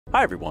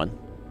Hi everyone,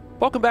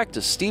 welcome back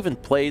to Steven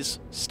Plays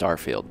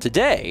Starfield.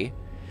 Today,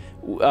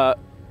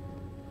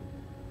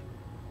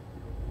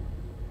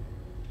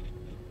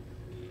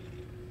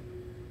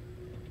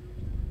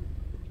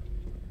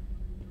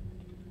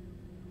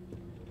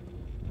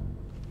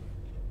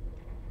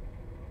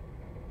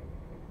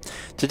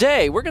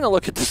 we're going to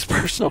look at this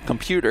personal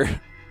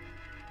computer.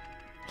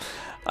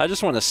 I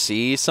just want to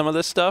see some of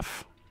this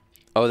stuff.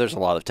 Oh, there's a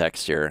lot of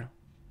text here.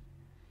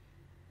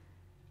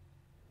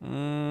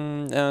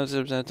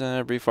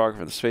 Brief log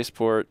for the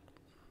spaceport.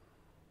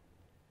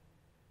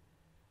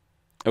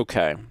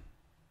 Okay.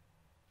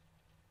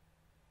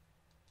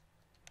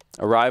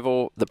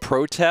 Arrival, the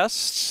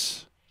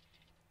protests.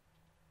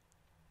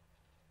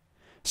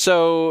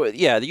 So,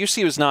 yeah, the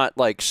UC was not,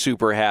 like,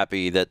 super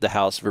happy that the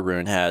House of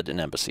Varun had an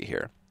embassy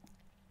here.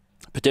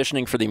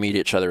 Petitioning for the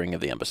immediate shuttering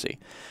of the embassy.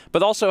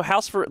 But also,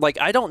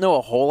 I don't know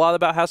a whole lot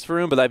about House of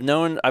Varun, but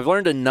I've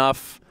learned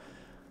enough,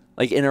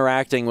 like,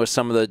 interacting with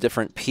some of the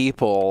different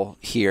people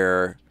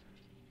here,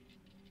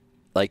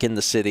 like, in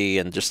the city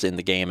and just in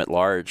the game at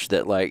large,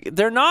 that, like,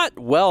 they're not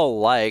well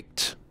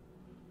liked.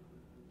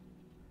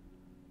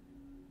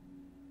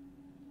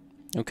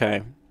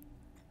 Okay.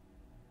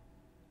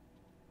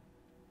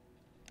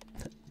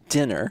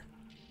 Dinner.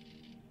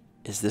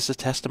 Is this a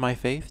test of my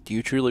faith? Do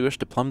you truly wish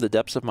to plumb the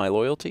depths of my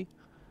loyalty?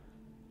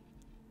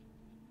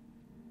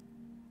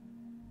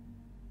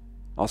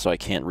 Also, I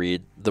can't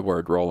read the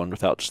word Roland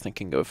without just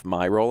thinking of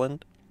my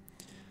Roland.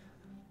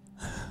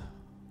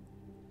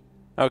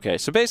 Okay,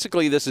 so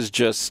basically this is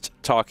just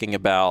talking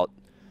about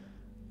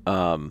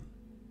the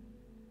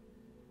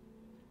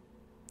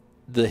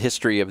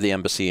history of the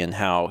embassy and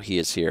how he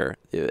is here.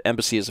 The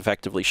embassy is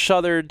effectively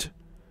shuttered.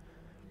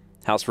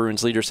 House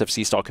Varun's leaders have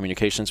ceased all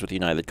communications with the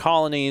United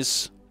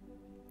Colonies.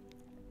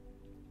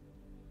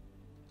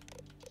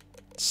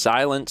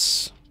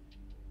 Silence.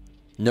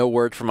 No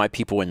word from my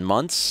people in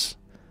months.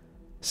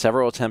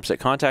 Several attempts at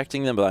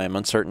contacting them, but I am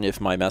uncertain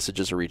if my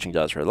messages are reaching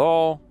Dazra at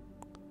all.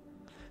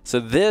 So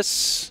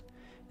this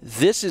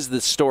is the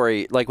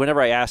story. Like,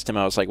 whenever I asked him,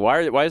 I was like,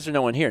 why is there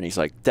no one here? And he's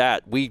like,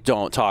 we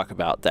don't talk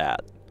about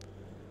that.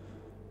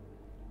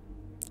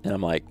 And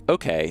I'm like,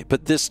 okay,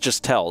 but this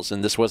just tells,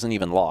 and this wasn't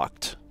even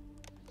locked.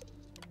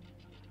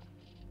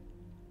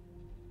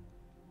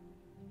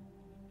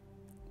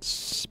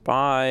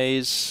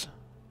 Spies.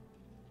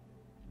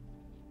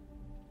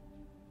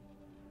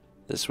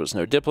 This was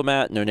no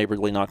diplomat, no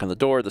neighborly knock on the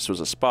door. This was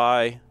a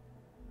spy.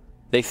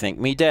 They think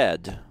me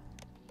dead.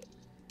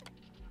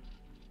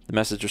 The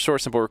message or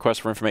source, simple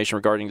request for information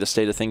regarding the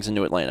state of things in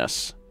New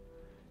Atlantis.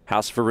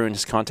 House of Varun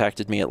has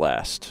contacted me at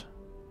last.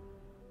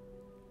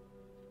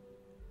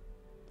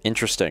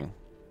 Interesting.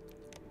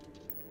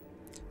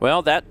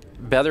 Well, that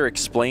better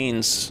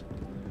explains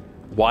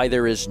why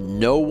there is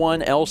no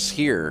one else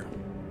here.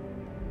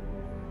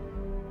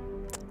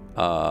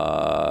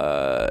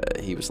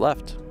 He was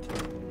left.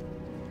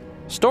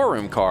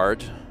 Storeroom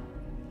card.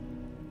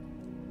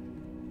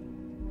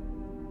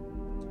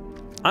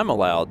 I'm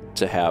allowed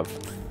to have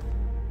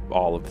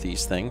all of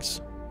these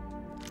things.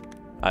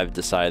 I've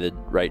decided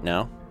right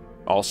now.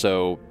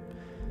 Also,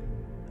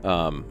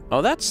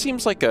 oh, that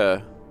seems like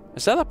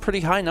is that a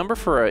pretty high number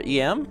for a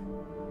EM?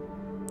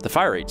 The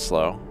fire rate's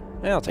slow.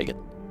 Yeah, I'll take it.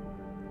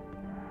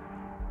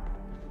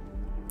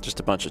 Just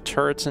a bunch of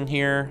turrets in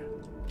here.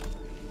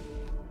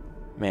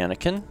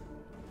 Mannequin.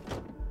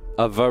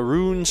 A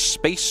Varun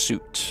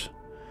spacesuit.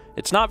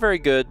 It's not very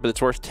good, but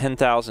it's worth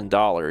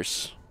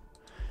 $10,000.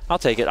 I'll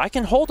take it. I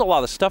can hold a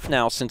lot of stuff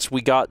now since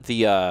we got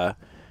the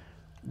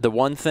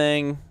one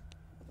thing.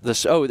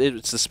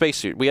 It's the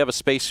spacesuit. We have a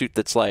spacesuit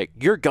that's like,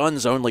 your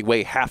guns only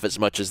weigh half as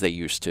much as they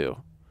used to.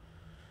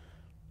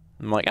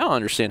 I'm like, I don't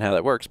understand how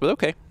that works, but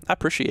okay. I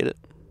appreciate it.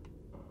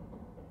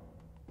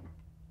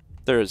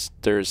 There's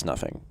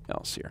nothing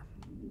else here.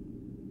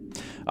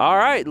 All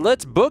right,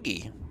 let's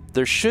boogie.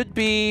 There should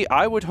be,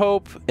 I would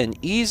hope, an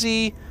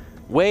easy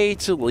way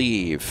to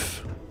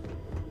leave.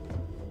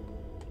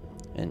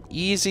 An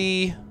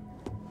easy...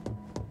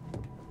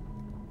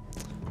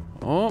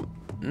 Oh,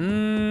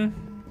 no,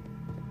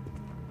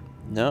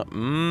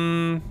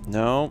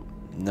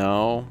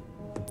 no.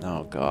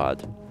 Oh,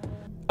 God.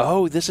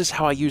 Oh, this is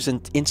how I use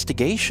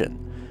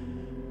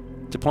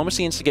instigation.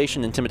 Diplomacy,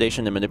 instigation,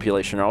 intimidation, and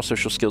manipulation are all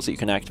social skills that you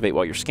can activate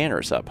while your scanner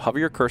is up. Hover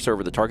your cursor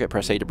over the target,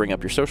 press A to bring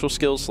up your social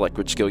skills, select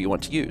which skill you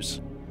want to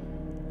use.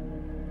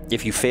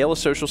 If you fail a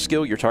social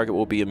skill, your target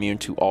will be immune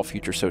to all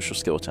future social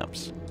skill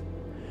attempts.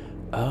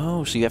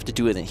 Oh, so you have to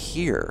do it in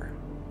here.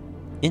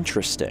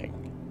 Interesting.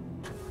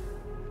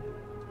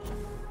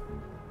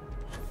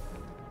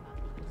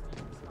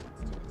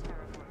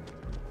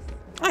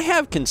 I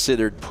have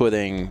considered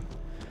putting...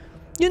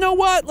 You know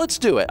what? Let's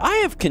do it. I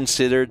have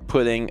considered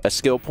putting a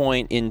skill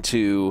point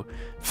into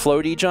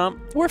floaty jump.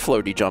 Where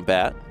floaty jump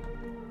at?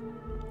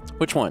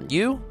 Which one?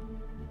 You?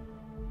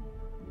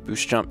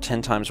 Boost jump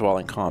 10 times while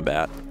in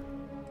combat.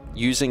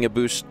 Using a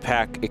boost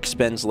pack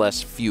expends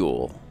less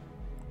fuel.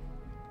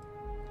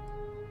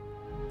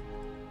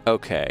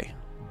 Okay.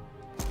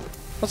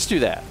 Let's do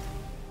that.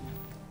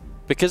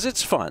 Because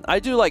it's fun. I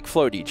do like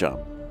floaty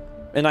jump.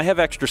 And I have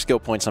extra skill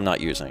points I'm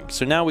not using.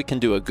 So now we can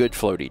do a good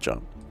floaty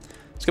jump.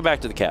 Let's go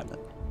back to the cabinet.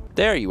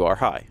 There you are.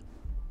 Hi.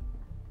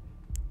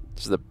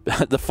 So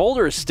the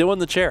folder is still in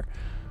the chair.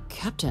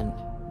 Captain,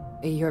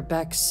 you're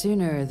back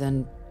sooner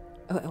than...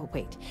 Oh,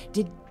 wait.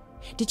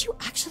 Did you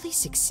actually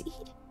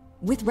succeed?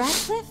 With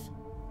Radcliffe?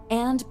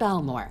 And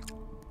Balmore?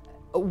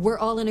 We're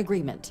all in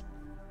agreement.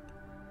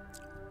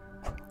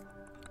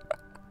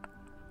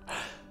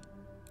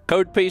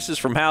 Code pieces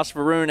from House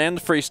Varun and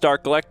the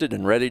Freestar collected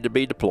and ready to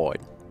be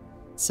deployed.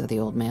 So the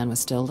old man was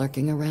still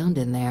lurking around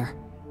in there.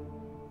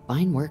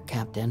 Fine work,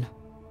 Captain.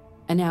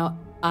 And now,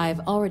 I've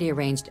already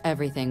arranged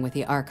everything with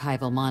the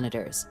archival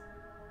monitors.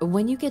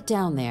 When you get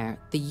down there,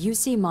 the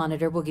UC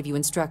monitor will give you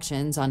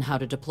instructions on how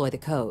to deploy the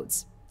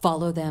codes.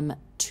 Follow them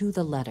to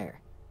the letter.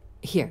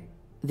 Here,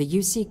 the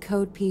UC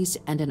code piece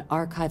and an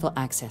archival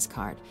access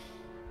card.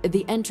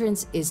 The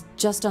entrance is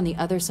just on the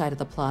other side of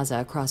the plaza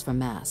across from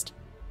Mast.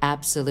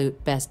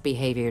 Absolute best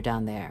behavior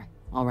down there,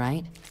 all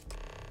right?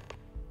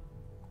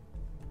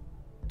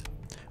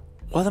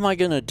 What am I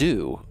gonna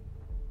do?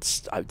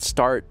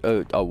 Start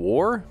a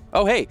war?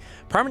 Oh, hey,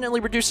 permanently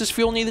reduces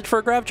fuel needed for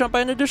a grav jump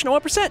by an additional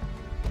 1%.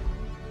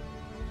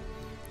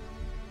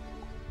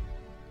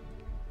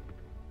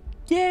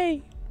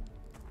 Yay!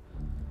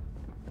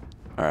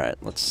 All right,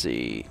 let's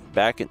see.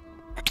 Back in...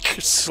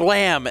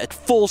 Slam at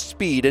full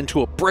speed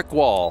into a brick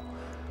wall.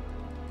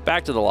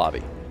 Back to the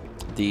lobby.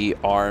 The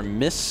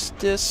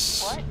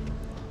Armistice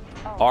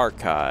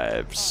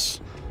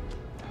Archives.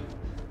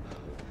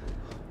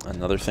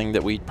 Another thing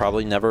that we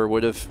probably never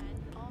would have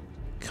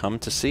come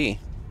to see.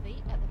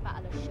 At the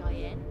Battle of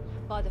Cheyenne,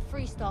 by the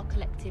Freestar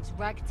Collective's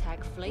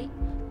ragtag fleet,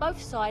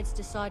 both sides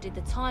decided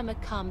the time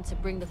had come to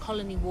bring the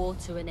colony war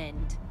to an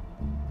end.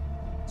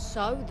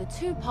 So, the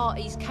two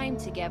parties came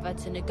together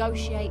to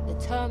negotiate the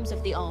terms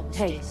of the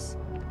armistice.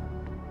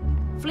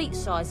 Fleet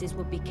sizes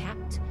would be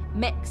capped,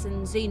 mechs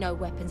and xeno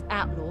weapons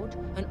outlawed,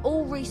 and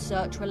all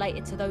research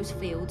related to those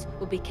fields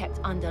would be kept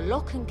under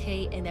lock and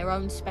key in their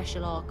own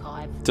special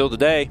archive. Till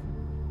today.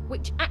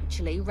 Which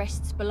actually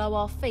rests below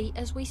our feet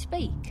as we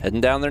speak.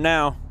 Heading down there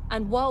now.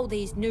 And while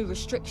these new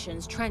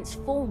restrictions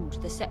transformed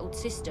the settled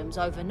systems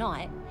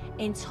overnight,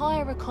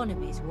 entire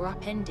economies were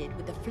upended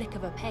with the flick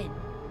of a pen.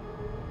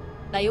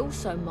 They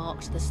also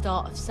marked the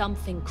start of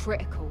something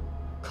critical: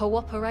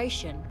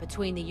 cooperation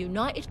between the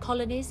United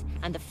Colonies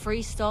and the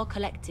Freestar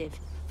Collective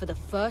for the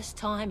first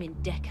time in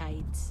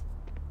decades.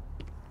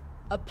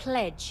 A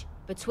pledge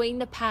between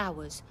the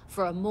powers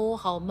for a more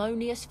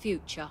harmonious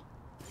future.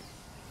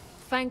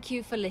 Thank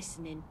you for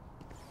listening.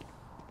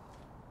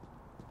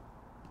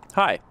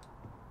 Hi.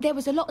 There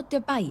was a lot of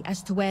debate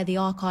as to where the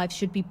archive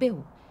should be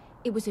built.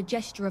 It was a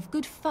gesture of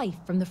good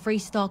faith from the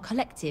Freestar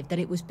Collective that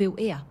it was built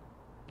here.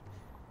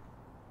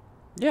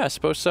 Yeah, I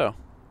suppose so.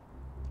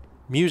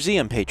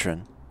 Museum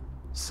patron.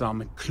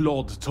 Some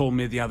Claude told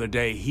me the other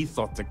day he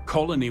thought the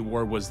colony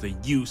war was the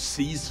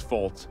UC's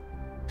fault.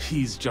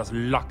 He's just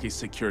lucky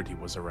security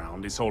was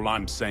around, is all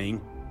I'm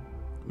saying.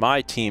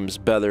 My team's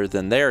better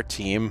than their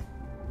team.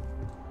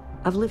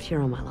 I've lived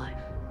here all my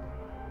life.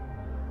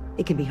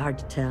 It can be hard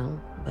to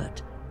tell,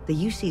 but the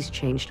UC's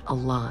changed a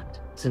lot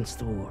since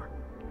the war.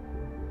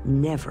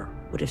 Never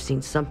would have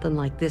seen something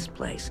like this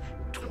place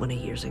 20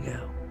 years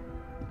ago.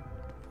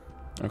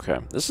 Okay,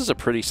 this is a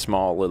pretty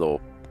small little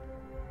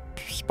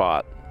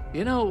spot.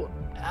 You know,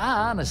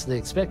 I honestly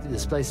expected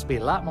this place to be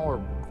a lot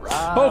more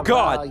oh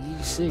God!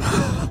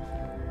 UC.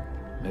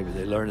 Maybe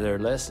they learned their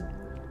lesson.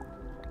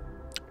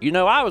 You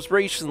know, I was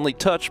recently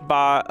touched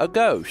by a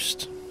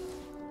ghost.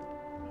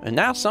 And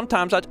now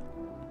sometimes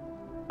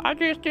I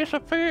just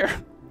disappear.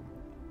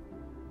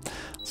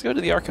 Let's go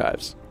to the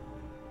archives.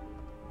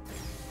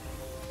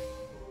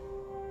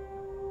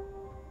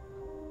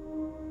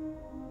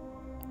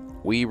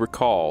 We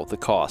recall the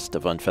cost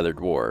of unfeathered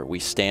war. We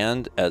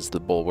stand as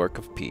the bulwark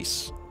of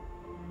peace.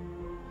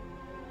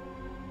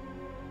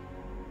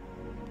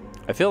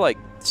 I feel like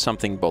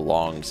something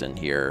belongs in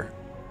here.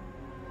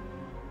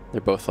 They're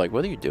both like,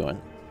 what are you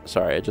doing?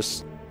 Sorry,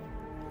 this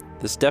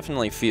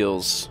definitely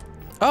feels...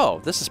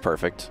 Oh, this is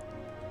perfect.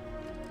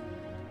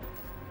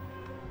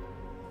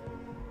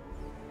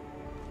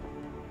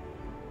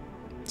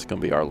 It's gonna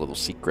be our little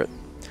secret.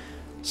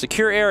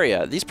 Secure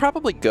area. These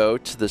probably go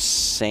to the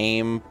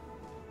same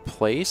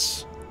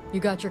place. You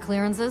got your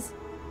clearances?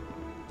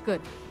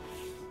 Good.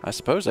 I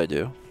suppose I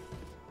do.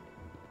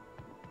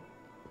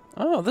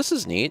 Oh, this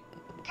is neat.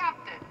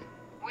 Captain,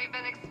 we've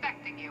been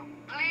expecting you.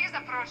 Please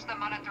approach the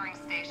monitoring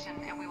station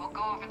and we will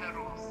go over the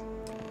rules.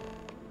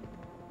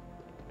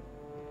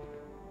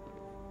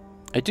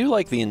 I do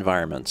like the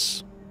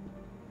environments.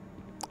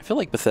 I feel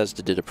like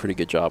Bethesda did a pretty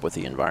good job with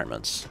the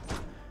environments.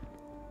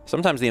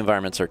 Sometimes the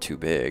environments are too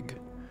big.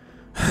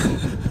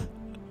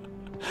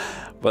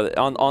 But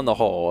on the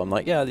whole, I'm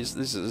like, yeah, this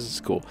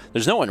is cool.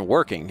 There's no one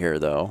working here,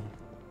 though.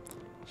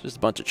 It's just a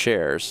bunch of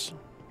chairs.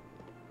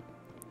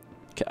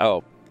 Okay,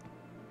 oh.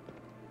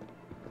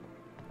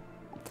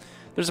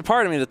 There's a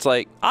part of me that's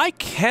like, I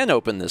can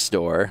open this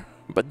door,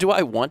 but do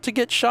I want to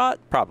get shot?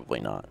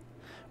 Probably not.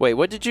 Wait,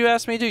 what did you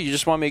ask me to do? You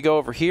just want me to go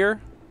over here?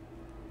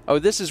 Oh,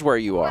 this is where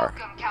you are.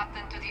 Welcome,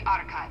 Captain, to the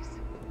archives.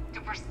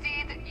 To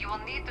proceed, you will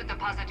need to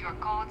deposit your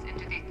codes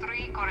into the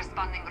 3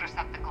 corresponding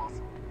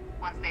receptacles.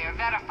 Once they are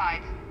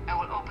verified, I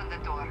will open the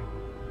door.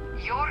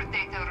 Your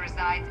data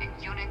resides in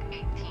Unit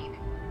 18.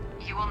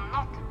 You will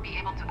not be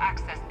able to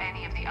access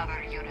any of the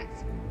other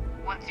units.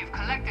 Once you've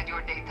collected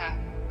your data,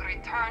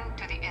 return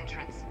to the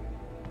entrance.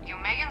 You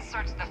may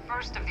insert the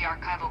first of the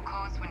archival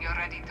codes when you're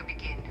ready to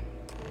begin.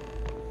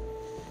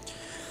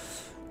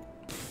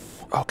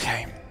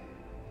 Okay.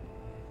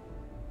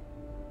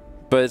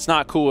 But it's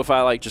not cool if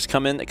I, like, just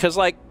come in, because,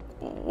 like,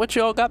 what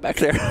y'all got back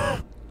there?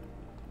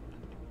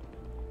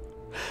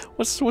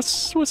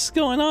 What's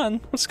going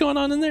on? What's going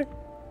on in there?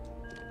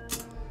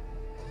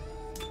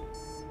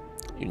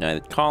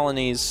 United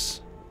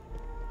Colonies.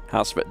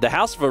 The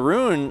House of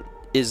Varun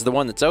is the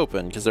one that's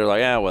open, because they're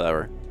like, yeah,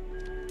 whatever.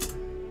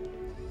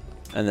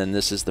 And then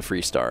this is the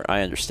Freestar.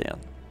 I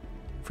understand.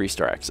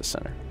 Freestar Access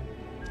Center.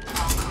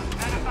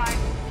 Verified.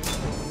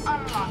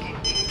 Unlocking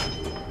gate.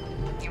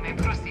 You may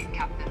proceed,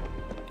 Captain.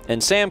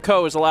 And Sam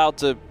Coe is allowed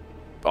to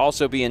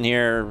also be in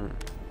here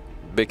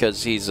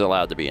because he's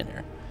allowed to be in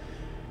here.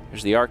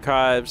 There's the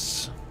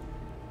archives.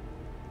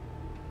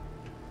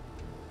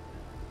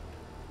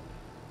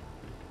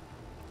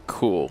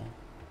 Cool.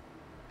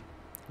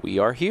 We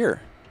are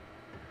here.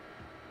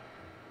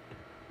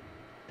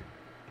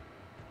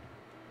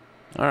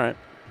 All right.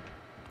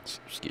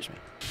 Excuse me.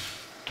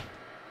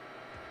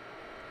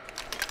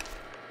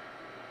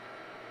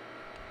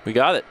 We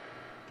got it.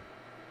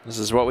 This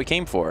is what we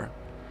came for.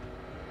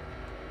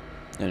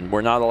 And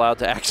we're not allowed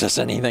to access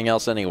anything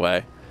else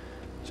anyway.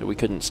 So we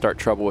couldn't start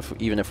trouble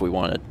even if we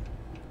wanted.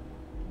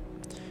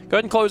 Go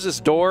ahead and close this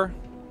door.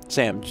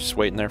 Sam, just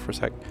waiting there for a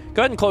sec.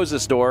 Go ahead and close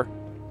this door.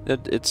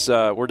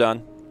 We're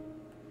done.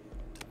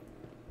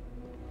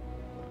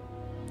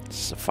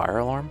 This is a fire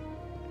alarm.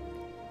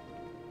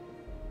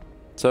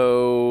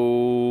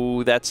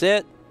 So that's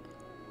it.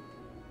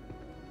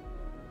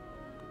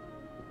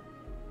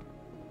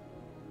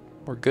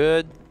 We're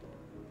good.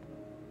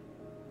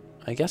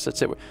 I guess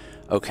that's it.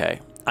 Okay.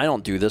 I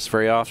don't do this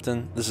very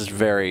often. This is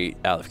very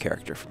out of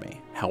character for me.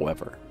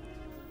 However,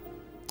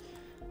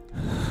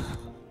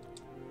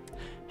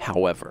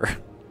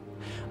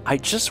 I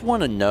just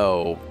want to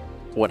know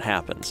what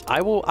happens.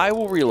 I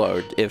will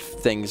reload if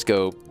things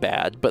go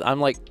bad, but I'm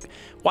like,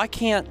 why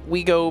can't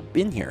we go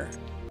in here?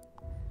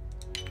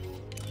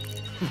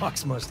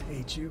 Mox must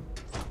hate you.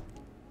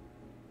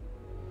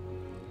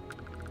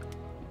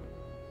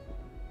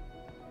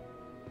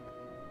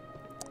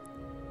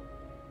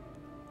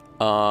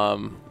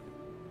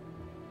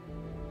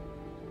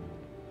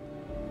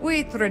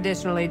 We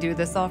traditionally do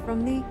this all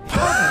from the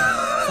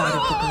other side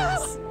of the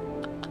glass.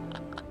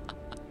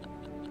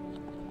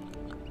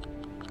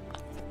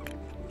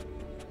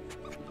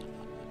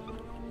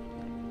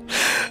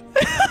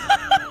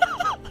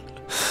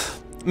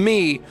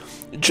 Me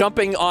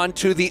jumping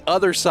onto the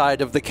other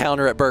side of the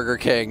counter at Burger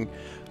King.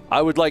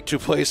 I would like to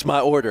place my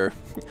order.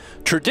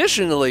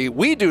 Traditionally,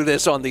 we do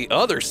this on the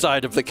other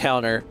side of the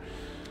counter.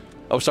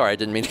 Oh, sorry, I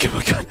didn't mean to get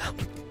my gun out.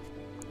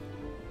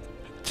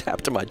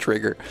 Tapped to my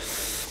trigger.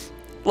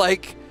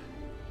 Like,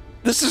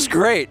 this is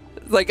great.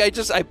 Like, I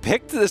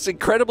picked this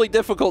incredibly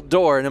difficult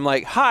door, and I'm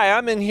like, hi,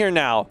 I'm in here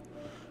now.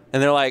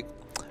 And they're like,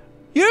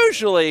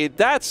 usually,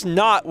 that's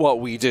not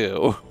what we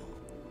do.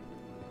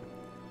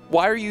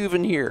 Why are you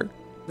even here?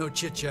 No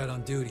chit-chat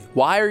on duty.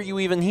 Why are you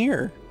even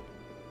here?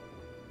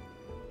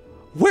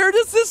 Where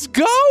does this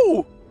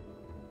go?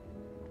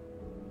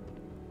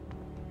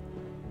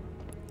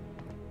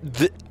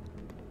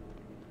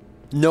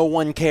 No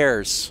one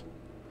cares.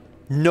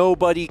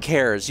 Nobody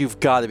cares. You've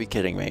got to be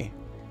kidding me.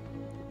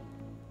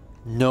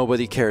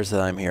 Nobody cares that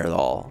I'm here at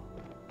all.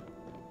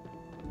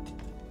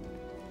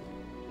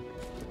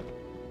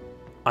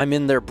 I'm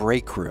in their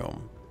break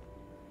room.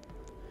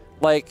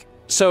 Like,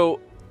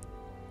 so,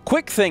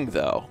 quick thing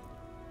though.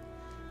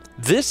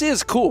 This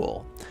is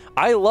cool.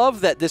 I love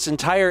that this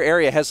entire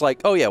area has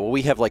like, oh yeah, well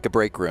we have like a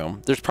break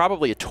room. There's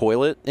probably a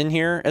toilet in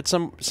here at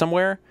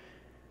somewhere.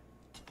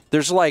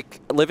 There's like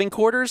living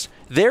quarters.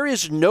 There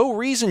is no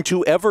reason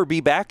to ever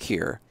be back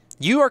here.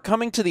 You are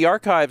coming to the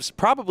archives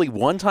probably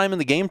one time in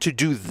the game to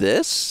do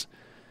this.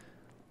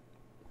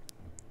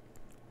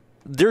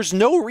 There's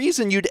no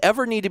reason you'd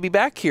ever need to be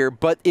back here,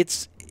 but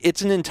it's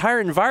an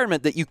entire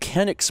environment that you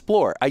can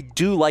explore. I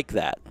do like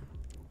that.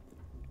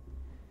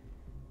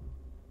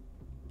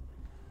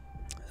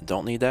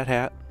 Don't need that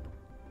hat.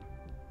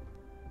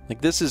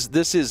 Like this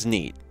is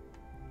neat.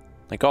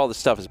 Like all the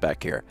stuff is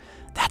back here.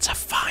 That's a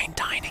fine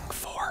dining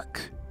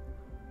fork.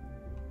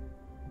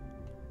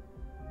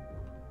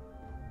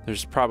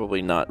 There's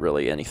probably not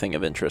really anything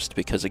of interest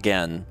because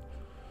again,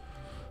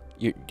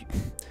 you're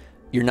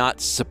not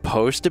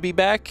supposed to be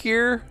back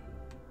here.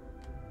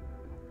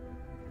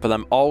 But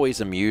I'm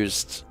always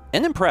amused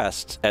and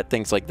impressed at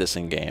things like this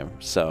in game.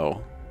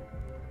 So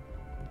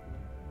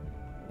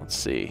let's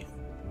see.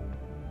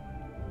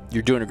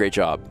 You're doing a great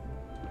job.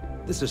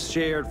 This is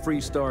shared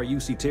Freestar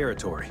UC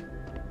territory,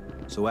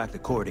 so act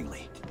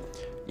accordingly.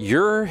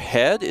 Your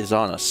head is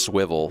on a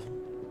swivel.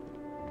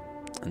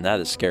 And that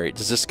is scary.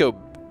 Does this go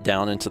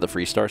down into the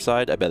Freestar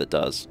side? I bet it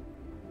does.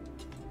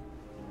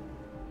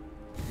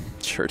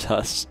 Sure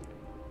does.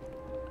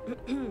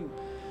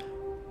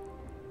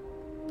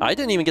 I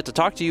didn't even get to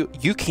talk to you.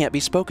 You can't be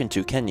spoken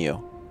to, can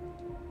you?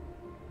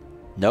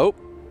 Nope.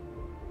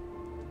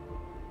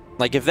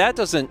 Like, if that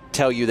doesn't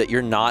tell you that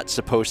you're not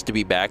supposed to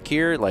be back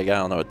here, like, I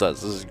don't know what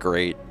does. This is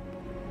great.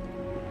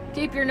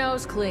 Keep your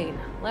nose clean.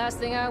 Last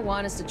thing I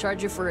want is to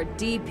charge you for a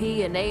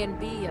DP, an A and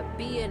B, a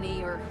B and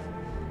E, or,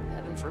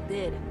 heaven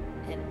forbid,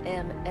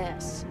 an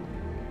MS.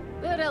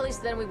 But at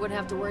least then we wouldn't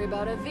have to worry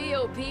about a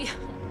VOP.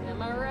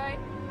 Am I right?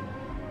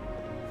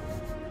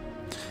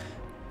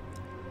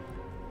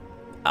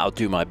 I'll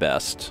do my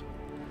best.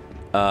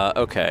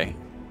 Okay.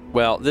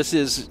 Well, this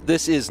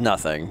is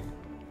nothing.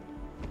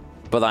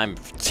 But I'm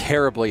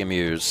terribly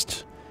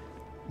amused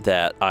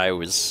that I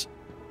was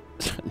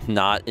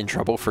not in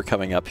trouble for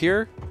coming up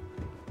here.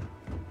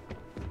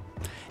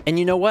 And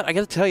you know what? I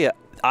gotta tell you,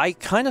 I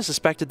kind of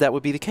suspected that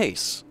would be the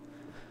case.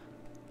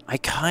 I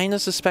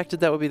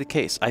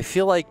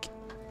feel like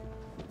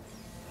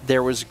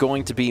there was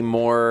going to be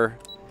more...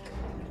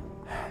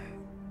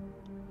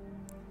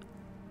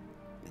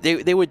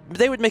 They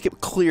would make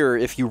it clear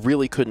if you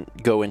really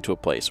couldn't go into a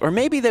place. Or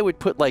maybe they would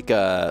put like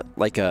a...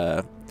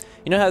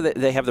 You know how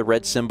they have the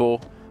red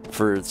symbol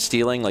for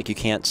stealing? Like, you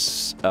can't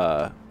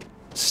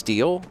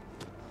steal?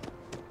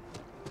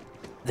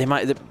 They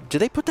might... Do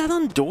they put that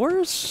on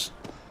doors?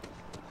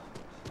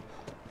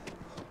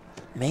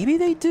 Maybe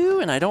they do,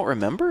 and I don't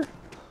remember.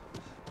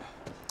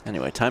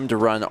 Anyway, time to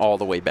run all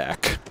the way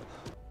back.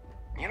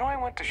 You know,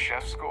 I went to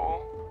chef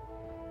school.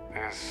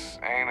 This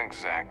ain't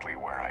exactly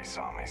where I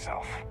saw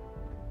myself.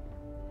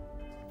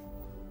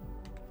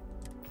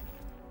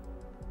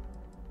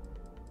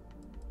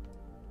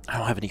 I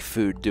don't have any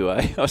food, do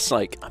I? I was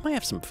like, I might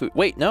have some food.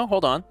 Wait, no,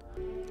 hold on.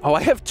 Oh,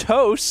 I have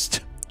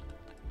toast.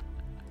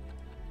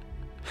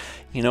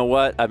 You know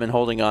what? I've been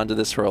holding on to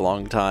this for a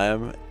long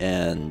time,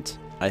 and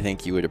I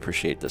think you would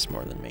appreciate this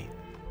more than me.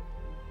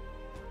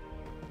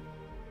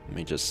 Let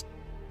me just...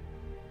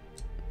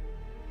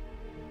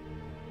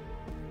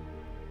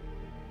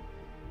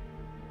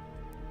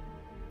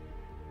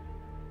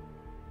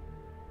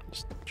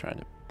 Just trying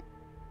to...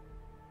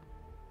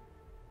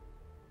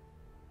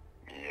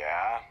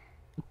 Yeah?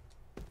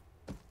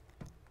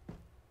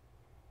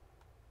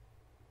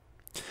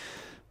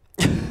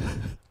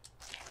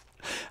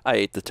 I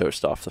ate the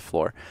toast off the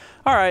floor.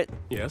 All right.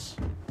 Yes?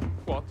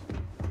 What?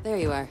 There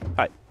you are.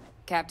 Hi.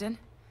 Captain,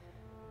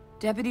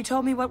 Deputy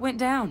told me what went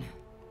down.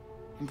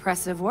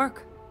 Impressive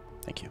work.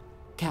 Thank you.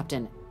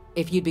 Captain,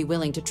 if you'd be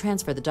willing to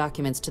transfer the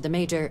documents to the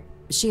Major,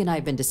 she and I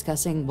have been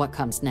discussing what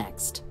comes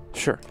next.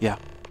 Sure, yeah.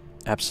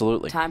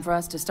 Absolutely. Time for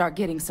us to start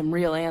getting some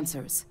real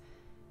answers.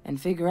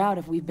 And figure out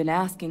if we've been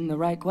asking the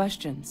right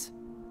questions.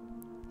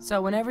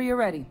 So whenever you're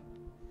ready.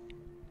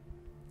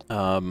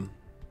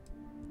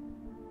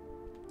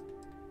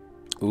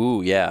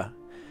 Ooh, yeah.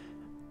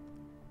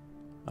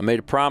 I made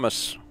a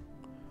promise.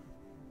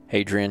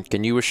 Hadrian,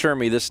 can you assure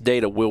me this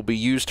data will be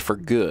used for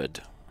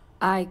good?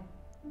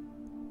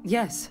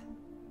 Yes.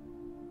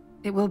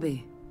 It will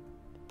be.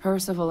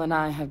 Percival and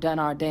I have done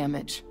our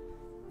damage.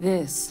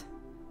 This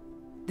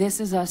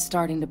is us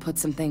starting to put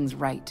some things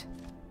right.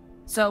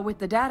 So with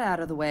the data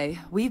out of the way,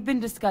 we've been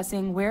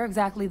discussing where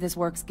exactly this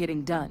work's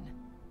getting done.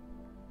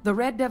 The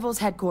Red Devil's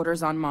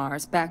headquarters on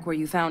Mars, back where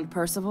you found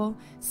Percival,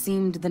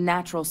 seemed the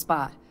natural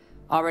spot.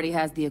 Already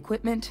has the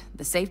equipment,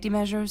 the safety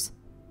measures.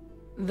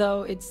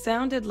 Though it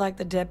sounded like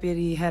the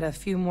deputy had a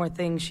few more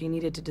things she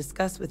needed to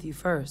discuss with you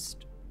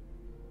first.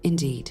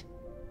 Indeed.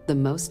 The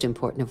most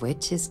important of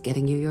which is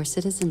getting you your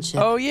citizenship.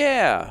 Oh,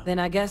 yeah. Then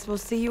I guess we'll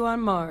see you on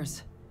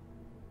Mars.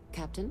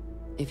 Captain,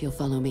 if you'll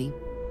follow me.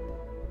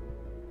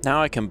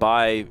 Now I can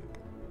buy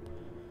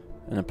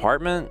an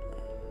apartment,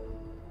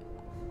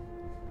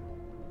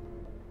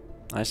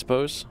 I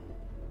suppose.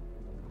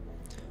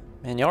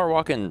 Man, y'all are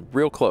walking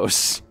real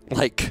close.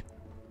 Like,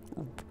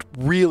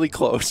 really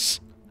close.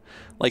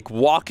 Like,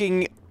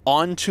 walking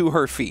onto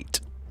her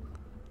feet.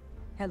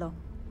 Hello.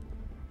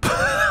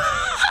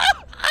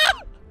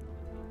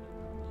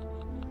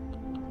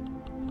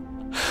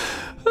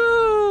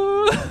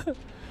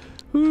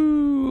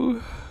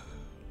 Ooh.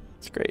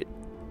 It's great.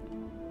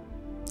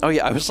 Oh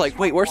yeah, I was like,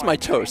 wait, where's my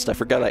toast? I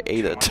forgot I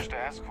ate it.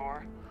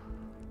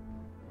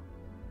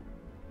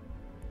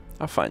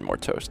 I'll find more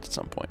toast at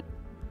some point.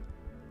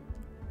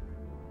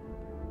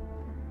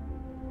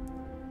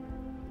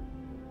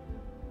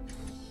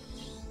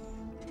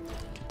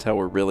 Can tell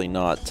we're really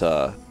not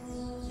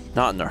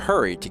in a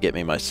hurry to get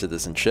me my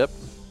citizenship.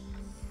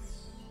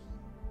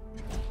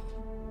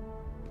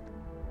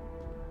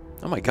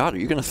 Oh my god, are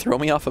you gonna throw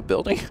me off a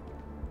building?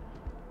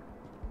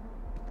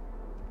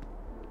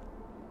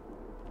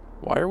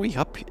 Why are we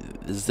up here?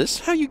 Is this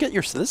how you get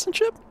your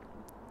citizenship?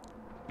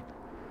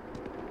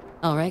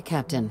 All right,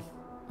 Captain.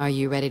 Are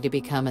you ready to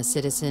become a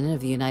citizen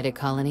of the United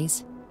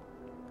Colonies?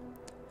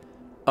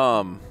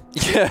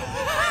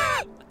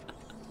 Yeah.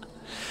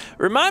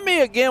 Remind me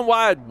again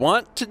why I'd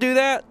want to do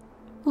that?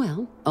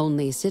 Well,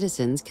 only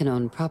citizens can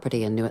own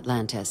property in New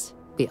Atlantis.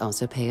 We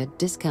also pay a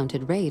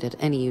discounted rate at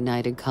any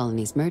United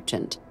Colonies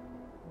merchant.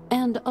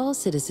 And all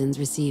citizens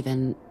receive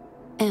an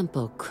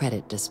ample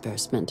credit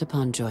disbursement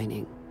upon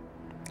joining.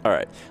 All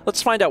right,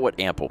 let's find out what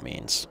ample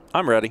means.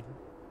 I'm ready.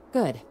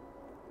 Good.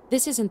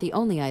 This isn't the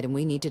only item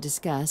we need to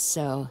discuss,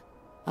 so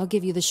I'll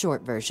give you the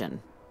short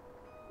version.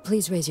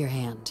 Please raise your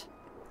hand.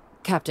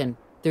 Captain,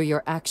 through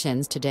your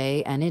actions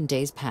today and in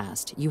days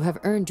past, you have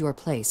earned your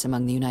place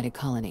among the United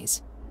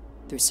Colonies.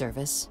 Through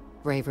service,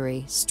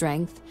 bravery,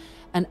 strength,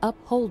 and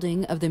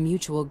upholding of the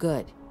mutual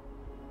good.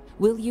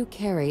 Will you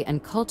carry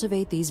and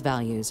cultivate these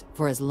values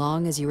for as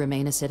long as you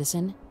remain a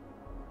citizen?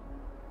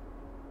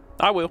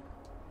 I will.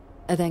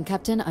 Then,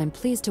 Captain, I'm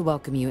pleased to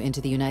welcome you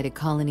into the United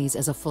Colonies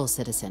as a full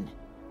citizen.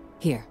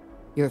 Here,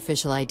 your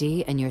official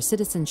ID and your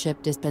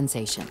citizenship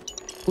dispensation.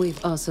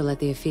 We've also let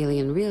the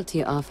Aphelion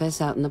Realty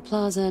office out in the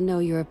plaza know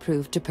you're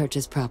approved to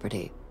purchase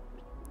property.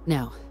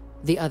 Now,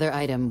 the other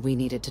item we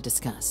needed to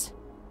discuss.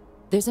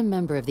 There's a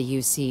member of the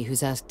UC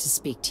who's asked to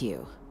speak to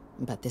you,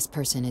 but this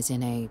person is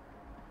in a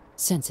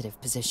sensitive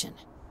position.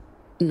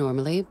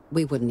 Normally,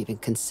 we wouldn't even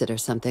consider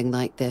something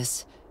like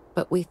this,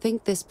 but we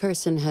think this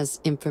person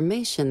has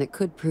information that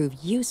could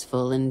prove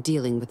useful in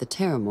dealing with the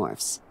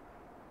Terramorphs,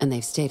 and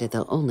they've stated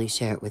they'll only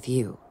share it with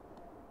you.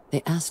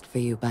 They asked for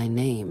you by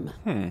name.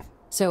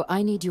 So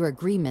I need your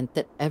agreement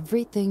that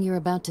everything you're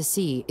about to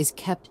see is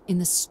kept in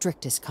the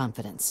strictest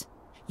confidence.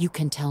 You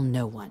can tell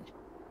no one.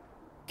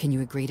 Can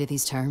you agree to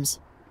these terms?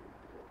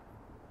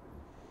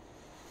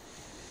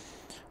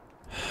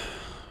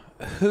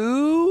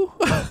 Who?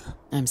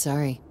 I'm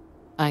sorry.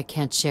 I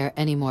can't share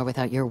any more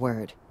without your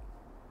word.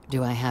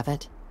 Do I have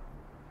it?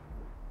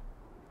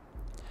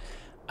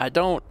 I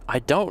don't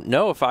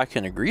know if I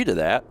can agree to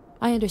that.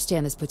 I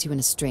understand this puts you in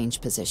a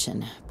strange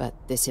position, but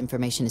this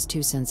information is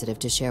too sensitive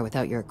to share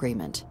without your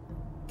agreement.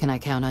 Can I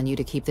count on you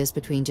to keep this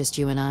between just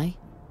you and I?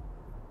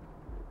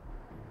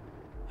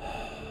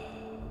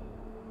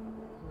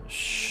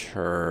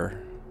 Sure.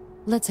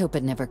 Let's hope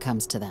it never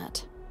comes to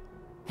that.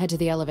 Head to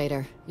the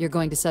elevator. You're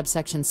going to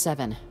subsection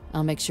 7.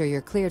 I'll make sure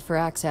you're cleared for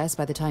access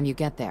by the time you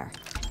get there.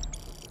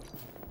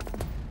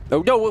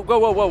 Oh, no, whoa,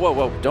 whoa, whoa, whoa,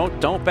 whoa.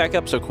 Don't back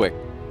up so quick.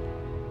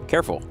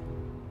 Careful.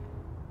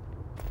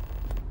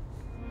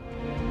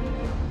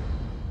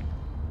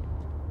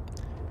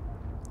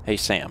 Hey,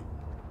 Sam.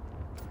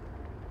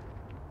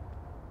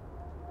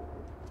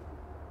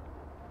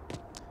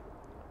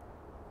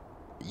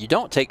 You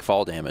don't take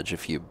fall damage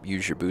if you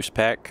use your boost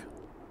pack.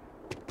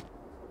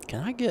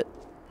 Can I get...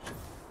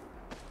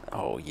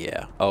 Oh,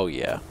 yeah. Oh,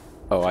 yeah.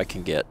 Oh, I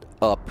can get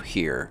up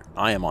here.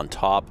 I am on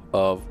top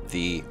of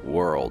the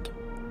world.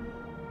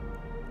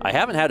 I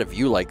haven't had a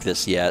view like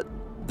this yet.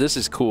 This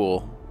is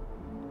cool.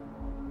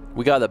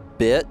 We got a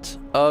bit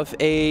of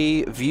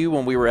a view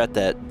when we were at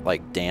that,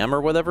 like, dam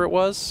or whatever it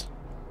was.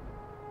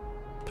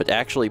 But to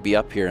actually be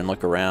up here and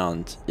look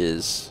around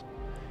is...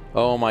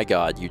 Oh my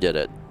god, you did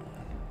it.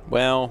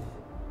 Well,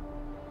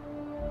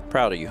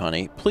 proud of you,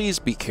 honey. Please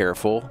be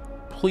careful.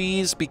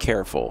 Please be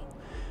careful.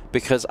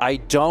 Because I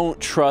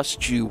don't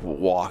trust you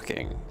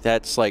walking.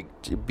 That's, like,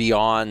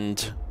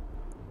 beyond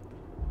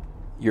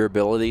your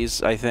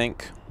abilities, I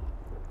think.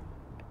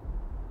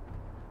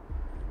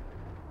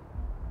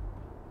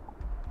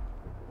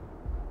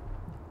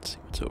 Let's see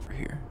what's over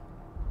here.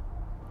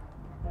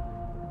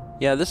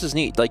 Yeah, this is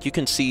neat. Like, you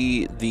can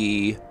see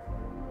the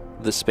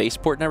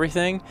spaceport and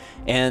everything.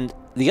 And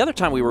the other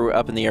time we were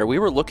up in the air, we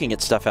were looking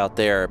at stuff out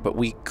there, but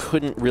we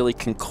couldn't really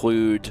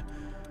conclude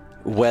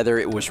whether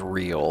it was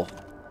real.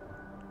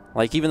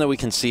 Like, even though we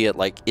can see it,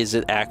 like, is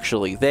it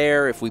actually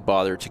there? If we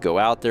bother to go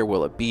out there,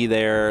 will it be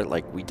there?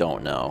 Like, we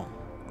don't know.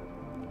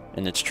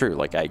 And it's true,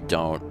 like, I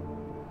don't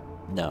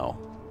know.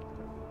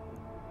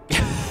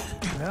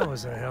 That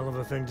was a hell of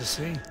a thing to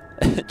see.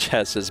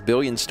 Chaz says,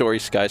 billion-story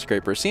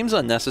skyscraper seems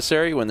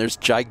unnecessary when there's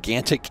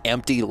gigantic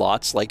empty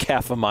lots like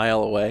half a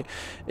mile away.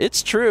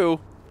 It's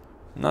true.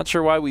 I'm not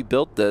sure why we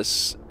built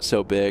this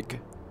so big.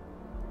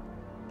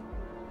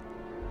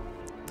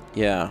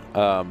 Yeah,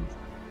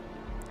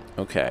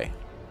 okay.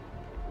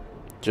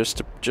 Just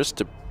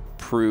to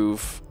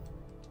prove,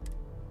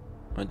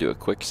 I'm gonna do a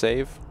quick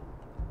save.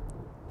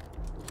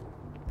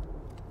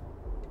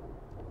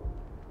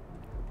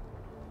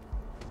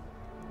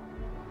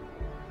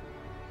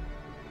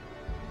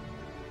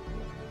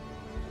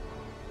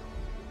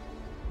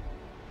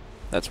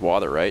 That's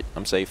water, right?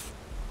 I'm safe.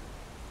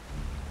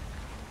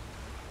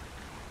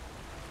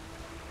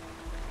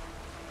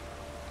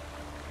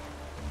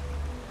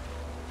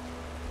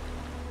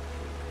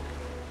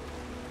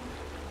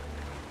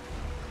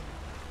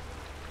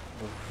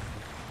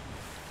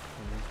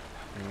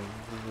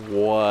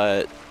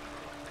 What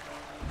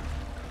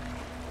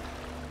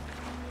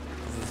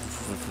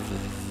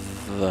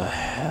the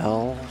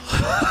hell?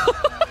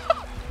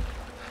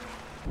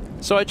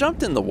 So I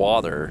jumped in the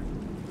water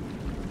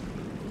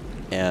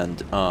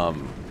and now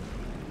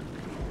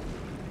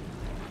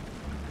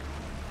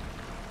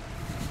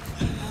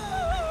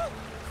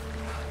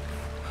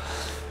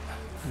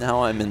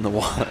I'm in the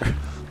water.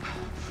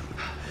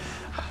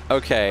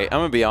 Okay, I'm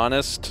gonna be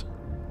honest.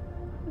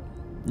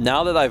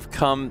 now that I've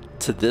come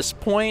to this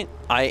point,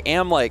 I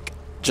am like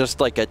just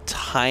like a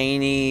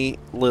tiny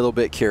little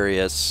bit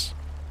curious.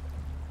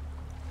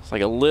 It's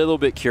like a little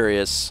bit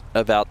curious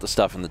about the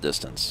stuff in the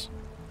distance.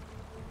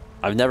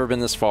 I've never been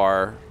this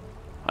far.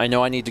 I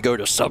know I need to go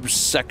to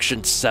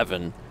subsection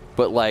 7,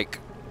 but like,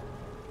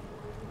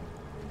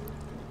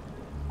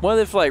 what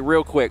if like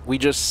real quick we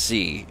just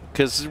see?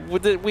 Because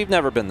we've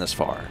never been this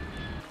far.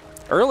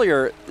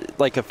 Earlier,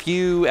 like a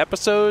few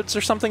episodes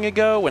or something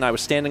ago, when I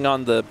was standing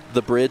on the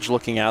bridge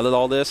looking out at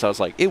all this, I was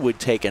like, it would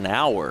take an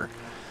hour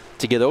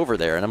to get over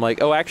there. And I'm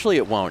like, oh, actually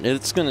it won't.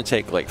 It's going to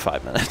take like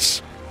 5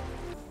 minutes.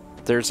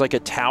 There's like a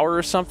tower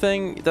or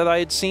something that I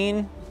had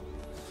seen.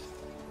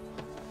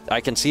 I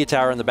can see a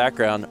tower in the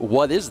background.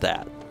 What is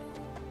that?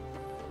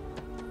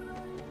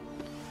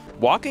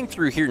 Walking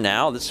through here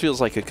now, this feels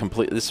like a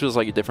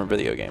different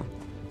video game.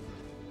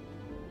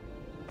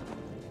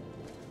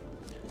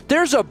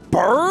 There's a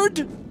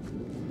bird?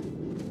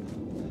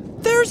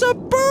 There's a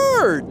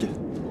bird!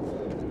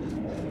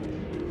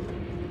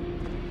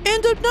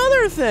 And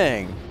another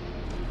thing!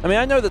 I mean,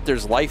 I know that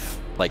there's life,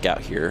 like,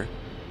 out here.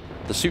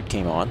 The suit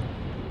came on.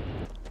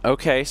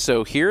 Okay,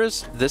 so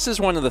this is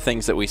one of the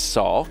things that we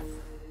saw.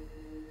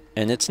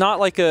 And it's not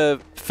like a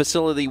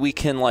facility we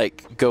can,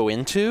 like, go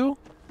into.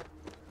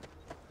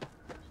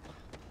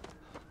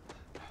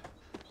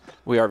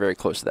 We are very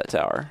close to that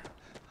tower.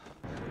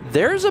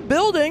 There's a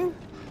building!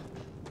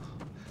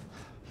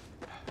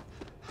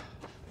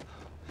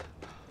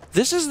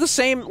 This is the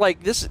same,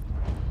 like, this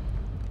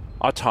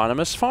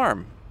autonomous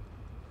farm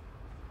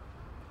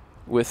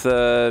with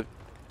a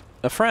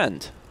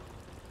friend.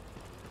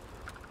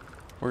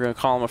 We're going to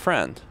call him a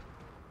friend.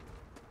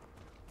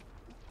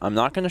 I'm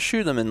not going to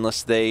shoot them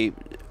unless they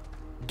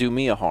do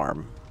me a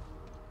harm.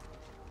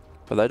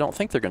 But I don't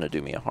think they're going to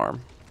do me a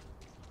harm.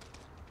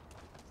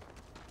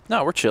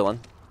 No, we're chilling.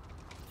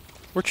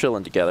 We're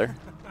chilling together.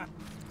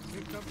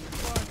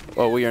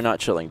 Oh, we are not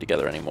chilling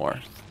together anymore.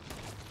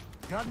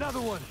 Got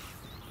another one.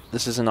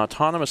 This is an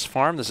autonomous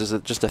farm. This is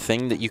just a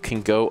thing that you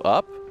can go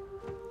up.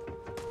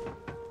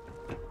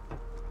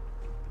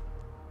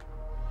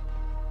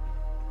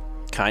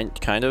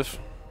 Kind of,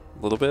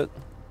 a little bit.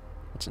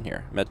 What's in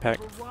here? Med pack.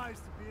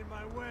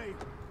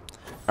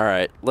 All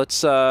right,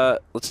 let's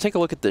take a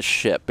look at this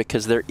ship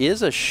because there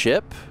is a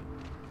ship.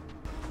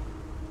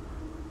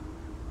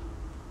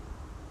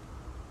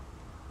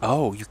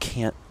 Oh, you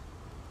can't.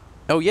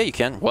 Oh yeah, you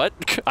can. What?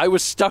 I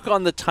was stuck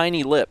on the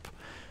tiny lip.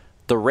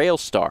 The rail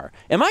star.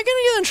 Am I gonna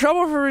get in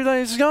trouble for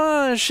going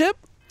on a ship?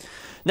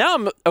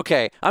 Now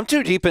I'm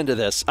too deep into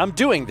this. I'm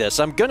doing this.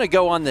 I'm gonna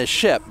go on this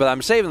ship, but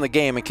I'm saving the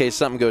game in case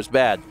something goes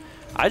bad.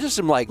 I just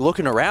am like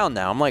looking around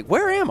now. I'm like,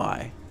 where am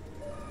I?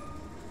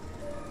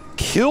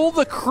 Kill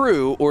the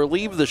crew or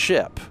leave the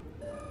ship.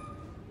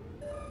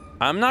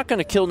 I'm not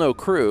gonna kill no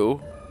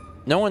crew.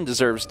 No one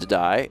deserves to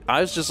die.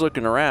 I was just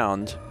looking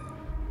around.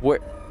 Where?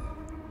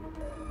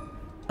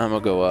 I'm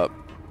gonna go up.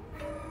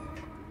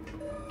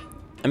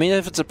 I mean,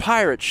 if it's a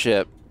pirate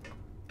ship...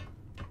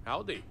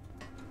 Howdy.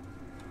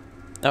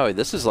 Oh,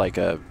 this is like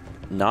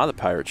not a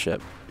pirate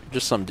ship.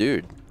 Just some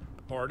dude.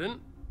 Pardon?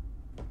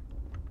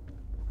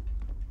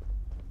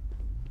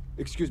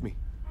 Excuse me.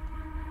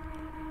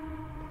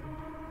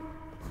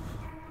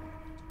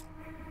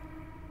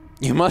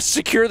 You must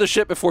secure the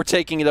ship before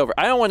taking it over.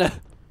 I don't want to...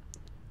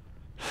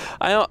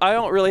 I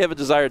don't really have a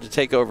desire to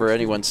take over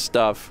anyone's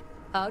stuff.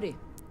 Howdy.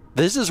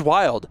 This is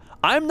wild.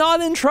 I'm not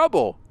in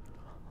trouble.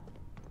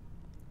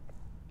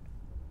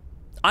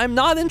 I'm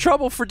not in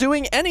trouble for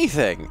doing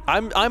anything.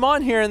 I'm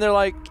on here and they're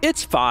like,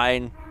 it's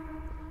fine.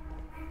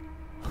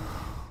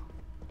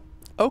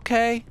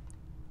 Okay.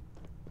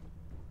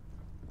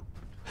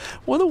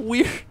 What a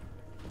weird...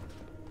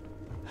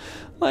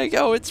 Like,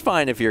 oh, it's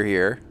fine if you're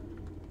here.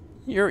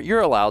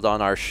 You're allowed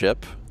on our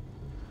ship.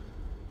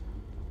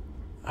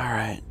 All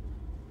right.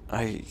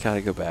 I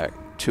gotta go back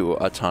to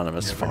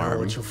autonomous Never farm. know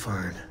what you'll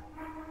find.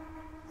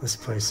 This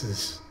place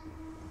is...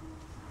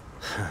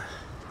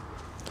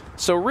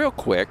 So real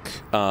quick,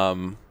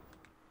 no,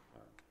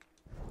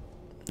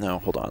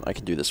 hold on. I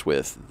can do this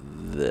with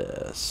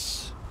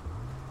this.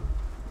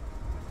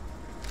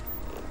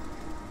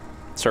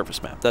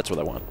 Surface map. That's what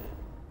I want.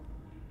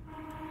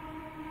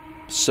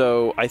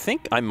 So I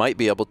think I might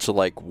be able to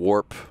like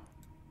warp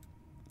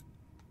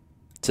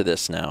to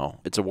this now.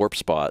 It's a warp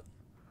spot.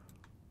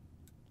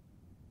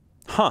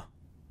 Huh.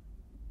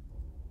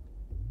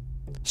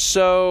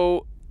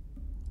 So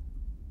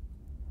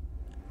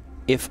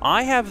if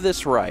I have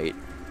this right,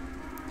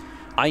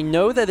 I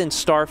know that in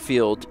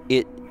Starfield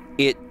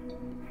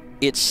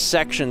it's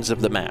sections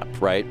of the map,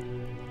 right?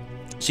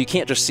 So you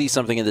can't just see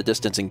something in the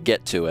distance and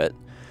get to it.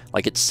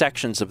 Like, it's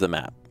sections of the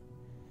map.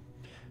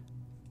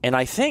 And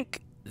I think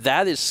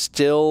that is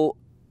still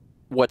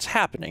what's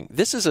happening.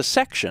 This is a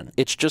section.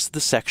 It's just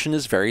the section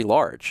is very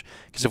large.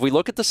 Because if we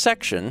look at the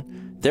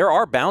section, there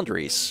are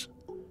boundaries,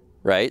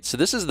 right? So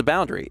this is the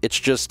boundary. It's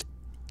just,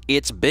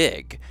 it's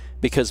big.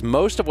 Because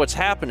most of what's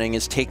happening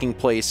is taking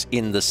place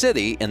in the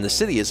city, and the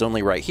city is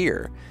only right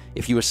here.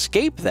 If you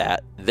escape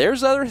that,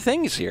 there's other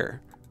things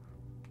here.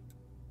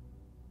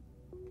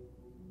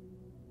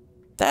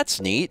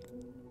 That's neat.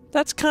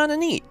 That's kind of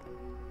neat.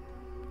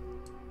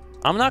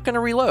 I'm not going to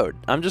reload.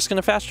 I'm just going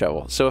to fast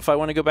travel. So if I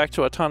want to go back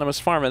to Autonomous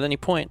Farm at any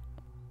point,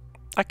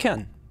 I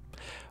can.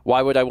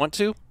 Why would I want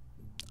to?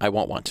 I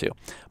won't want to.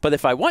 But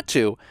if I want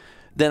to,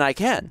 then I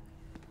can.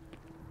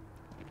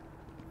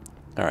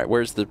 All right,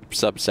 where's the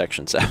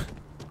subsections at?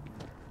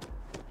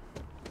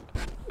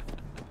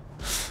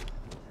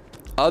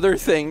 Other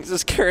things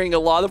is carrying a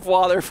lot of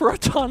water for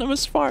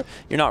Autonomous Farm.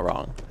 You're not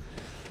wrong.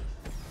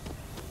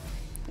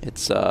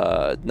 It's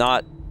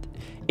not...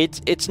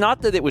 It's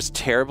not that it was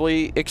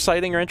terribly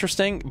exciting or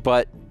interesting,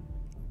 but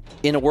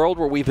in a world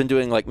where we've been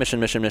doing like mission,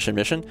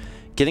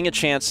 getting a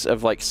chance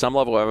of like some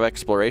level of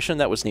exploration,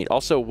 that was neat.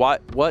 Also,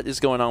 what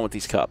is going on with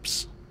these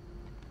cups?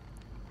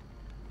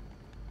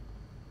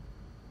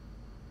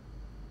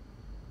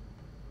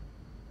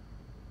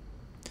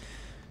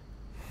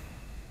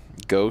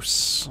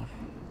 Ghosts.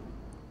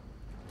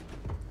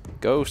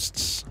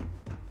 Ghosts.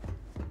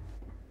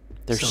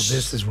 So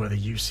this is where the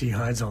UC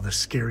hides all the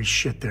scary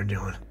shit they're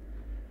doing.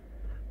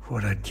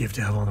 What I'd give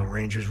to have all the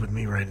Rangers with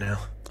me right now.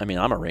 I mean,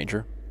 I'm a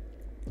Ranger.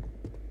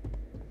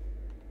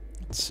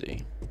 Let's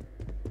see.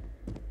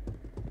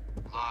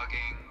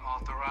 Logging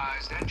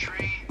authorized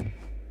entry.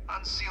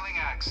 Unsealing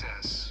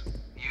access.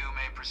 You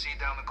may proceed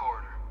down the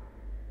corridor.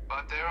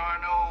 But there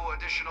are no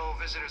additional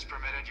visitors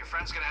permitted. Your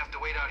friend's gonna have to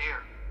wait out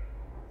here.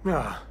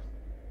 Ah.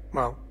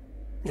 Well,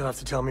 you'll have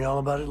to tell me all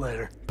about it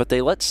later. But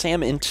they let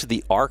Sam into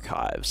the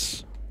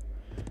archives.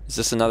 Is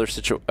this another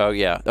situation? Oh,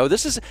 yeah. Oh,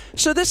 this is...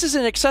 So this is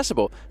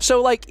inaccessible.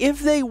 So, like, if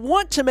they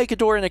want to make a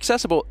door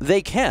inaccessible,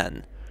 they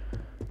can.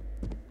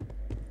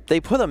 They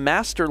put a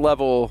master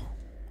level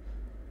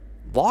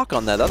lock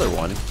on that other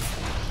one.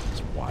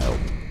 It's wild.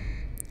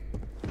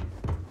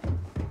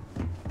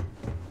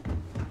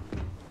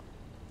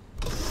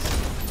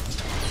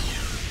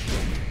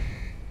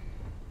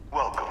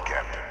 Welcome,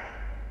 Captain.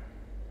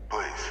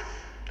 Please,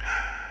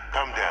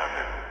 come down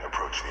and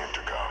approach the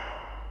intercom.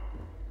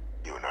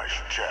 You and I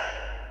should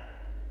chat.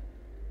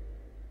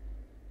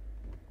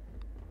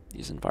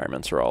 These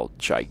environments are all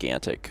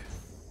gigantic.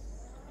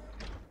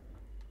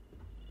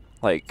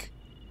 Like,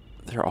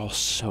 they're all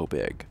so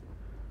big.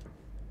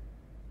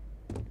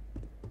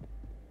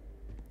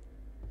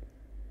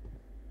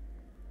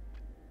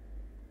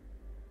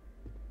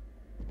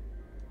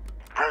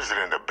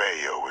 President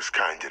Abeyo was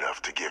kind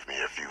enough to give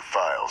me a few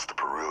files to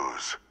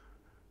peruse.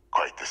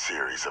 Quite the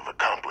series of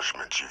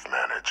accomplishments you've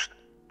managed.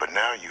 But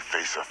now you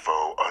face a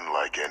foe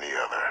unlike any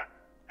other.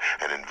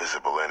 An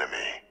invisible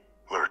enemy,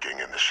 lurking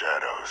in the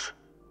shadows.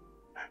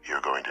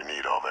 You're going to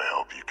need all the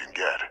help you can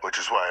get, which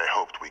is why I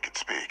hoped we could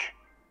speak.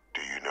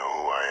 Do you know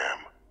who I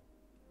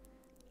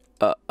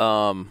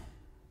am?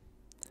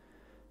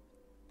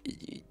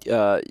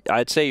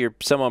 I'd say you're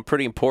someone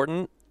pretty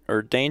important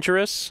or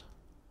dangerous.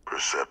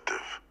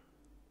 Perceptive.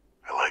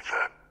 I like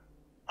that.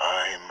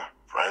 I'm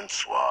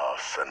Francois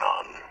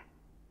Sanon,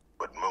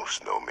 but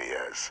most know me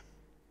as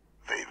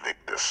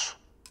Vivictus.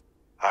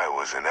 I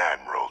was an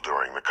admiral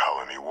during the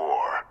Colony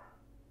War.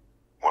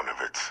 One of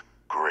its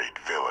great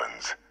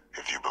villains,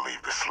 if you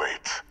believe the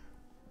slates.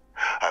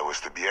 I was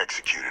to be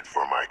executed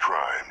for my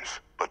crimes,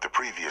 but the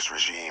previous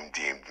regime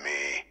deemed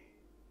me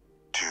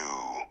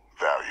too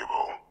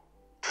valuable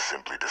to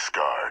simply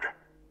discard.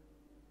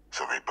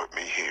 So they put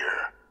me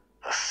here,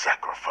 a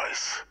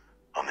sacrifice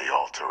on the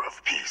altar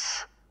of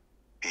peace.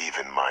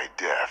 Even my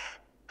death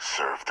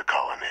served the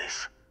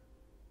colonies.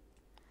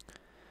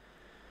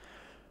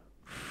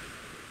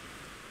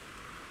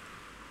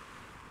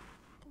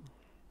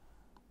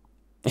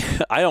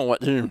 I don't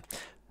want to...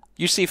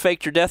 You see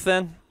faked your death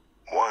then?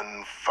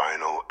 One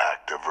final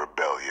act of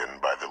rebellion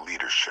by the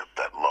leadership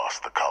that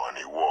lost the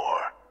Colony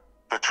War.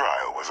 The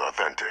trial was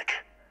authentic.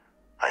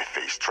 I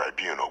faced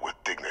tribunal with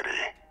dignity,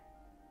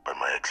 but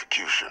my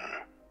execution,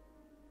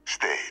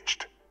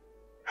 staged.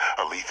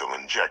 A lethal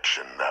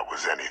injection that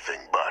was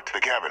anything but. The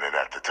cabinet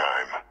at the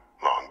time,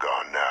 long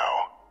gone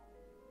now,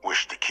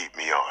 wished to keep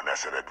me on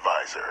as an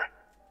advisor,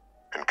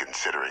 and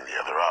considering the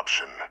other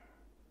option,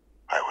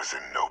 I was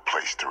in no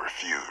place to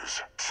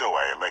refuse, so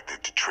I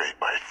elected to trade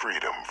my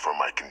freedom for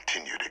my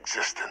continued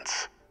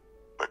existence.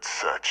 But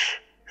such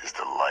is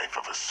the life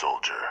of a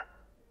soldier.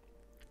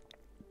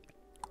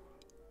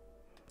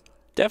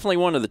 Definitely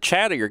one of the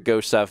chattier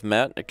ghosts I've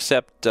met,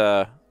 except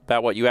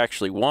about what you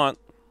actually want.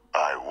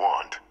 I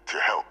want to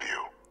help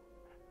you,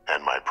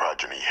 and my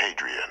progeny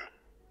Hadrian,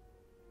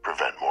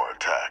 prevent more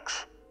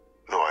attacks.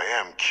 Though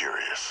I am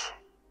curious,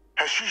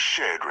 has she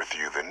shared with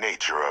you the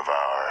nature of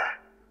our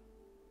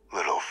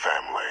little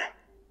family?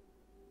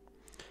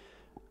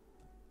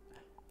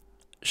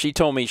 She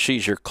told me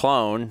she's your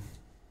clone.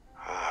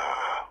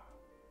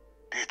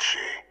 Did she?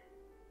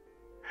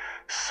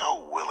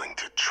 So willing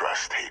to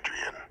trust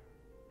Hadrian.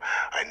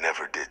 I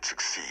never did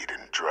succeed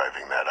in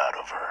driving that out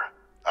of her.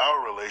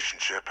 Our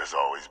relationship has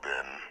always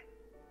been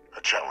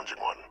a challenging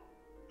one.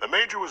 The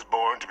Major was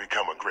born to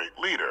become a great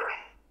leader,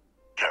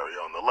 carry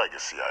on the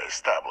legacy I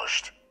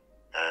established,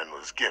 and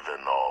was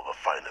given all the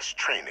finest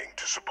training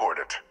to support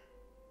it.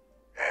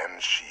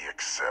 And she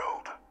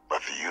excelled.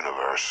 But the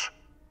universe,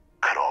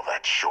 cut all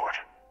that short.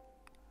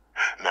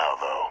 Now,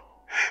 though,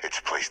 it's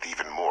placed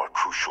even more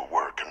crucial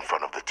work in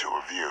front of the two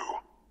of you,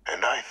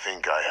 and I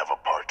think I have a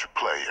part to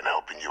play in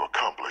helping you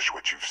accomplish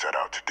what you've set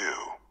out to do.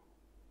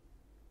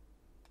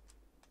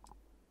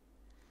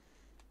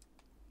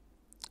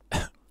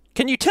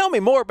 Can you tell me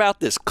more about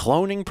this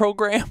cloning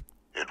program?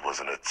 It was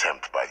an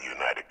attempt by the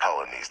United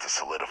Colonies to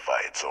solidify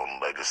its own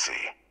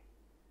legacy,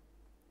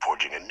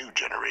 forging a new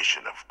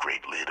generation of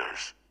great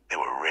leaders. They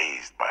were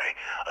raised by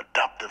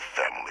adoptive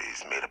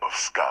families made up of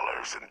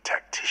scholars and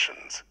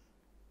tacticians,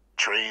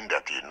 trained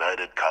at the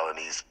United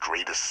Colonies'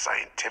 greatest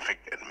scientific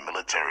and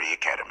military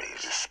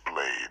academies,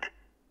 displayed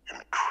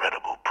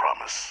incredible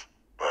promise.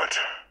 But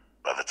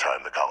by the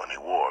time the Colony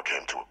War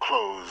came to a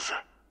close,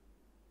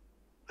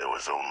 there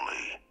was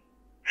only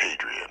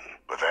Hadrian.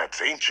 But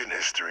that's ancient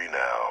history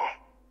now.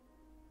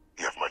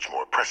 You have much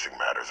more pressing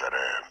matters at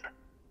hand,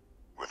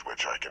 with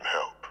which I can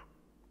help.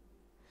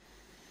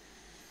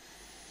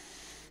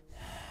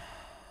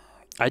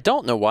 I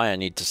don't know why I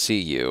need to see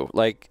you.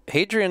 Like,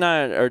 Hadrian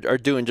and I are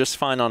doing just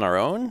fine on our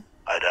own?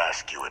 I'd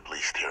ask you at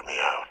least hear me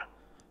out.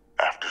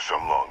 After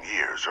some long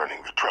years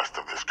earning the trust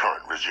of this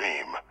current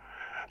regime,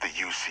 the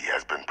UC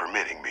has been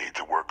permitting me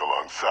to work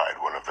alongside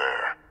one of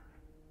their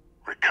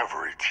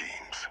recovery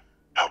teams,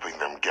 helping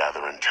them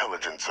gather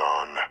intelligence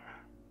on,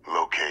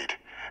 locate,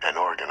 and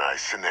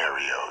organize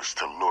scenarios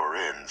to lure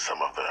in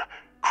some of the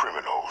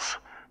criminals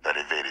that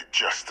evaded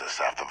justice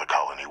after the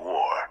Colony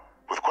War,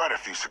 with quite a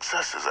few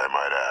successes, I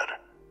might add.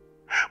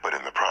 But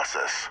in the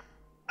process,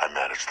 I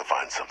managed to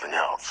find something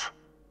else.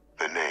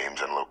 The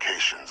names and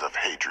locations of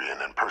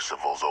Hadrian and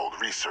Percival's old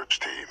research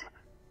team.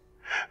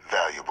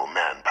 Valuable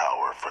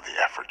manpower for the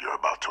effort you're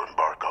about to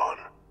embark on.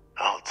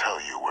 I'll tell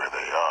you where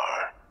they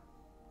are,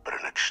 but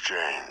in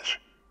exchange,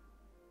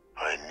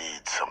 I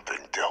need something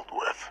dealt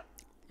with.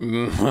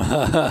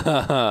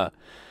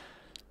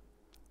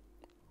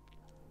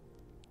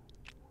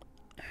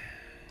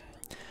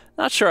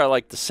 Not sure I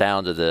like the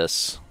sound of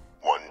this.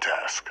 One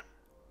task.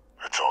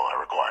 That's all I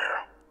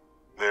require.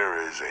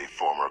 There is a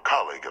former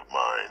colleague of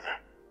mine,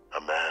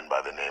 a man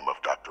by the name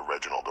of Dr.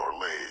 Reginald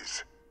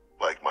Orlaise.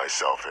 Like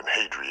myself and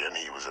Hadrian,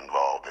 he was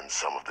involved in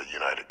some of the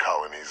United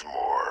Colonies'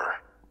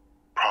 more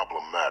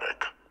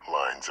problematic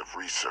lines of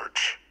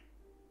research.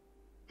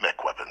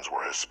 Mech weapons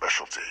were his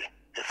specialty.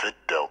 If it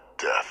dealt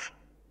death,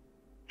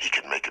 he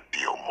could make a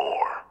deal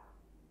more.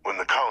 When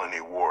the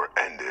Colony War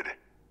ended,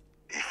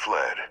 he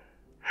fled,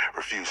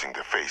 refusing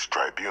to face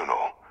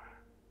tribunal,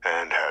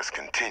 and has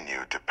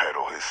continued to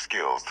peddle his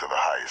skills to the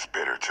highest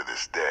bidder to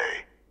this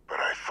day.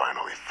 But I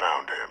finally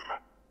found him.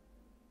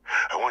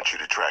 I want you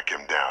to track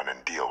him down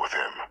and deal with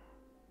him.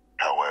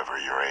 However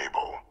you're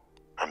able.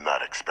 I'm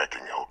not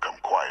expecting he'll come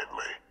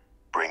quietly.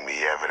 Bring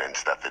me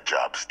evidence that the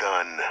job's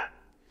done,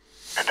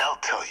 and I'll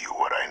tell you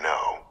what I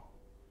know.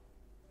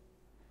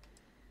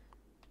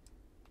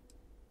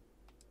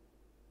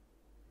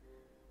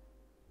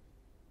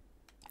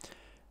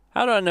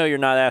 How do I know you're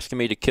not asking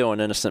me to kill an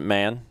innocent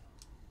man?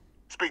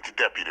 Speak to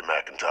Deputy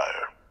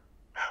McIntyre.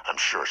 I'm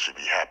sure she'd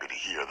be happy to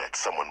hear that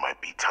someone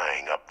might be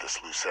tying up this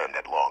loose end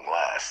at long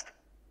last.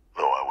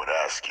 Though I would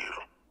ask you,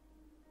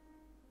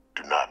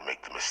 do not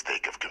make the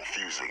mistake of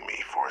confusing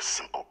me for a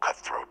simple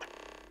cutthroat.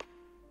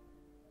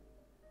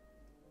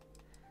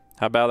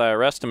 How about I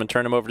arrest him and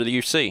turn him over to the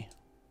UC?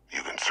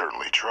 You can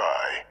certainly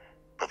try,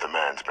 but the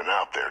man's been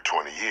out there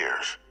 20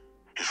 years.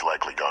 He's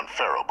likely gone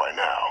feral by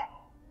now.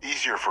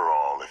 Easier for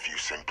all if you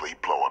simply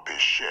blow up his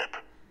ship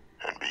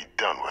and be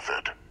done with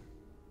it.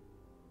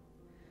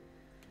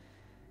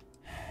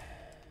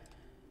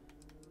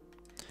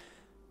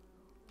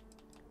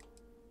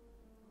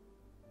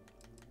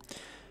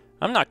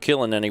 I'm not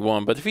killing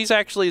anyone, but if he's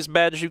actually as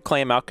bad as you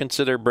claim, I'll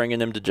consider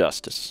bringing him to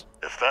justice.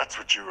 If that's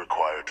what you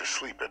require to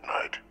sleep at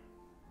night,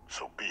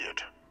 so be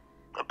it.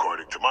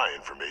 According to my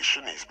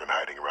information, he's been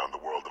hiding around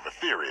the world of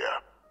Etheria.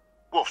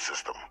 Wolf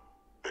System.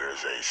 There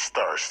is a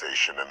star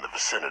station in the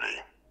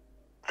vicinity.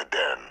 The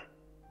Den.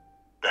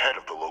 The head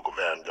of the local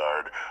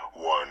vanguard,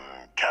 one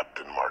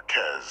Captain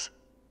Marquez,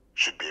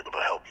 should be able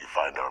to help you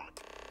find our...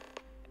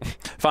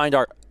 Find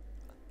our...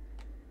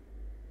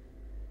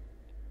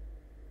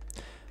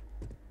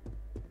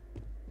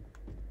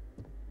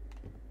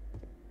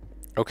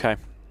 Okay.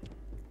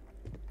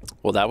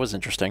 Well, that was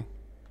interesting.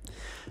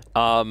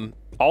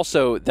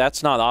 Also,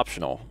 that's not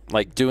optional.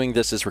 Like, doing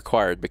this is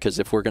required, because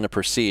if we're going to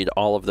proceed,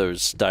 all of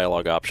those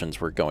dialogue options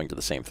were going to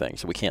the same thing.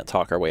 So we can't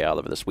talk our way out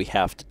of this. We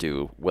have to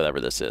do whatever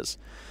this is.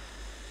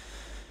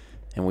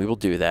 And we will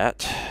do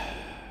that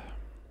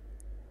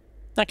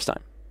next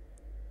time.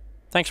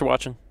 Thanks for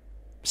watching.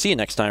 See you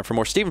next time for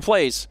more Stephen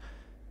Plays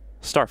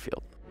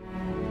Starfield.